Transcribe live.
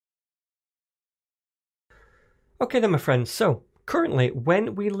Okay then my friends, so currently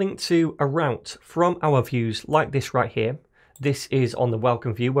when we link to a route from our views like this right here, this is on the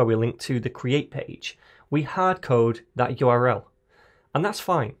welcome view where we link to the create page, we hard code that URL. And that's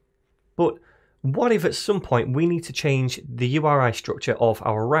fine. But what if at some point we need to change the URI structure of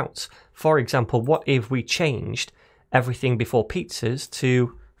our routes? For example, what if we changed everything before pizzas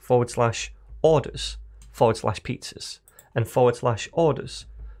to /orders /pizzas and /orders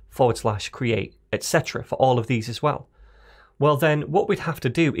 /create, etc. for all of these as well? Well then what we'd have to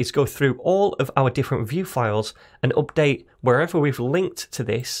do is go through all of our different view files and update wherever we've linked to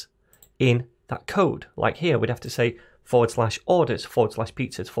this in that code. Like here we'd have to say /orders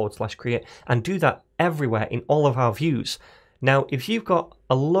 /pizzas /create and do that everywhere in all of our views. Now if you've got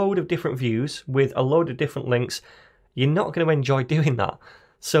a load of different views with a load of different links, you're not going to enjoy doing that.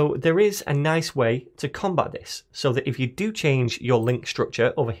 So there is a nice way to combat this so that if you do change your link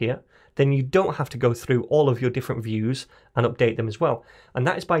structure over here, then you don't have to go through all of your different views and update them as well. And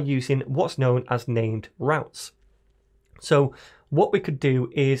that is by using what's known as named routes. So what we could do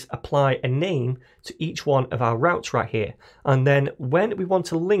is apply a name to each one of our routes right here. And then when we want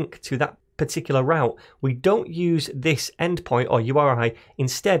to link to that particular route, we don't use this endpoint or URI.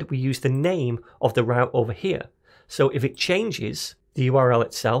 Instead, we use the name of the route over here. So if it changes the URL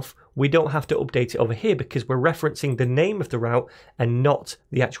itself, we don't have to update it over here because we're referencing the name of the route and not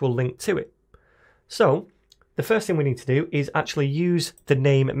the actual link to it. So the first thing we need to do is actually use the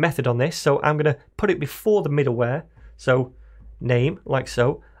name method on this. So I'm going to put it before the middleware. So name like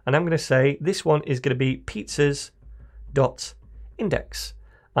so, and I'm going to say this one is going to be pizzas.index.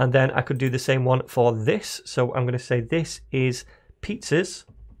 And then I could do the same one for this. So I'm going to say this is pizzas,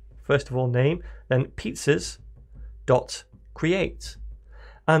 first of all name, then pizzas.create.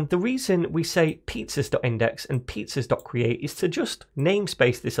 And the reason we say pizzas.index and pizzas.create is to just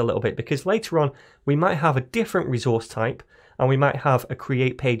namespace this a little bit, because later on we might have a different resource type and we might have a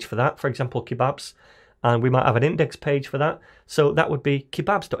create page for that, for example kebabs, and we might have an index page for that. So that would be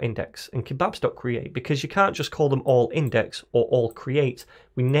kebabs.index and kebabs.create, because you can't just call them all index or all create.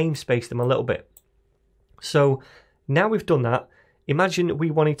 We namespace them a little bit. So now we've done that, imagine we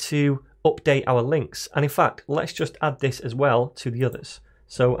wanted to update our links. And in fact, let's just add this as well to the others.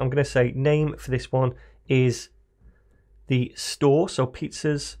 So I'm going to say name for this one is the store, so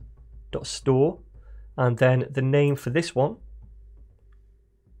pizzas.store, and then the name for this one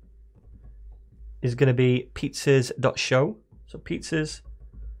is going to be pizzas.show, so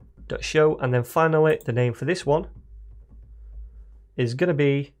pizzas.show, and then finally the name for this one is going to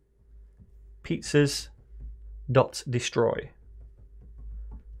be pizzas.destroy.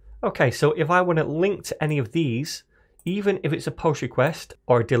 Okay, so if I want to link to any of these, even if it's a post request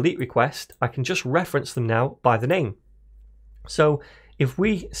or a delete request, I can just reference them now by the name. So if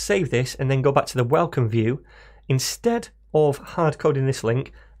we save this and then go back to the welcome view, instead of hard coding this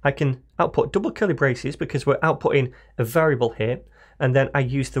link, I can output double curly braces because we're outputting a variable here, and then I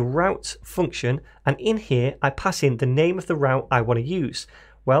use the route function, and in here I pass in the name of the route I want to use.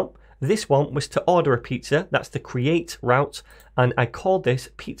 Well, this one was to order a pizza, that's the create route, and I called this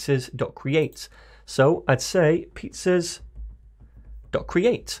pizzas.create. So I'd say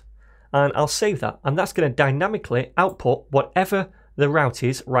pizzas.create, and I'll save that, and that's going to dynamically output whatever the route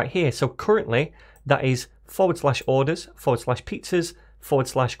is right here. So currently that is /orders /pizzas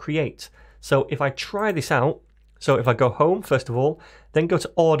 /create. So if I try this out, so if I go home first of all, then go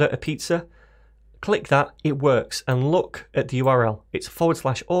to order a pizza, click that, it works, and look at the URL. It's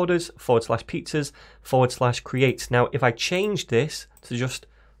 /orders /pizzas /create. Now if I change this to just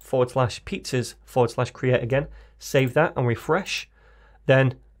 /pizzas /create again, save that and refresh,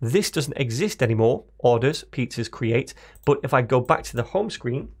 then this doesn't exist anymore, orders pizzas create. But if I go back to the home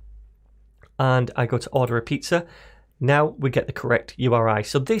screen and I go to order a pizza, now we get the correct URI.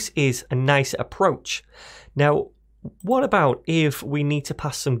 So this is a nice approach. Now what about if we need to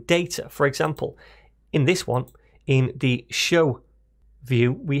pass some data? For example, in this one, in the show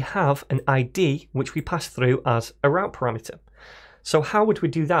view, we have an ID which we pass through as a route parameter. So how would we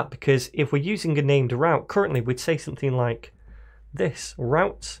do that? Because if we're using a named route, currently we'd say something like this,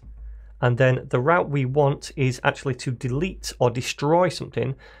 route, and then the route we want is actually to delete or destroy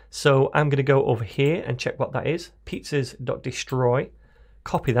something. So I'm going to go over here and check what that is, pizzas.destroy,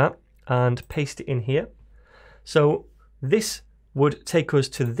 copy that and paste it in here. So this would take us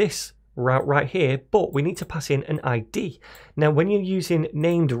to this route right here, but we need to pass in an ID. Now when you're using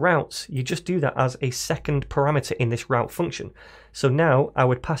named routes, you just do that as a second parameter in this route function. So now I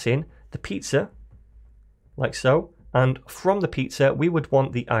would pass in the pizza like so, and from the pizza we would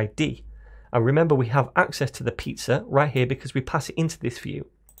want the ID. And remember, we have access to the pizza right here because we pass it into this view.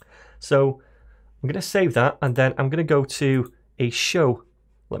 So I'm going to save that, and then I'm going to go to a show.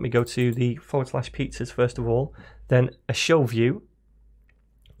 Let me go to the /pizzas first of all, then a show view.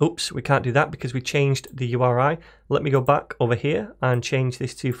 Oops, we can't do that because we changed the URI. Let me go back over here and change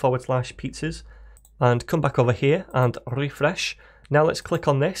this to /pizzas and come back over here and refresh. Now let's click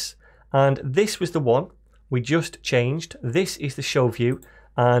on this, and this was the one we just changed. This is the show view,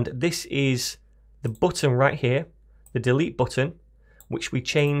 and this is the button right here, the delete button, which we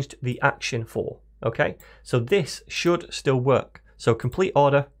changed the action for. Okay, so this should still work. So complete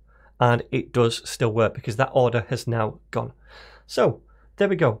order, and it does still work because that order has now gone. So there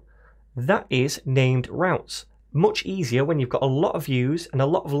we go. That is named routes. Much easier when you've got a lot of views and a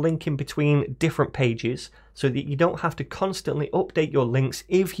lot of linking between different pages, so that you don't have to constantly update your links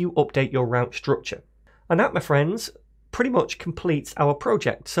if you update your route structure. And that, my friends, pretty much completes our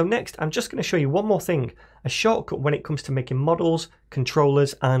project. So next, I'm just going to show you one more thing, a shortcut when it comes to making models,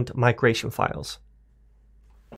 controllers, and migration files.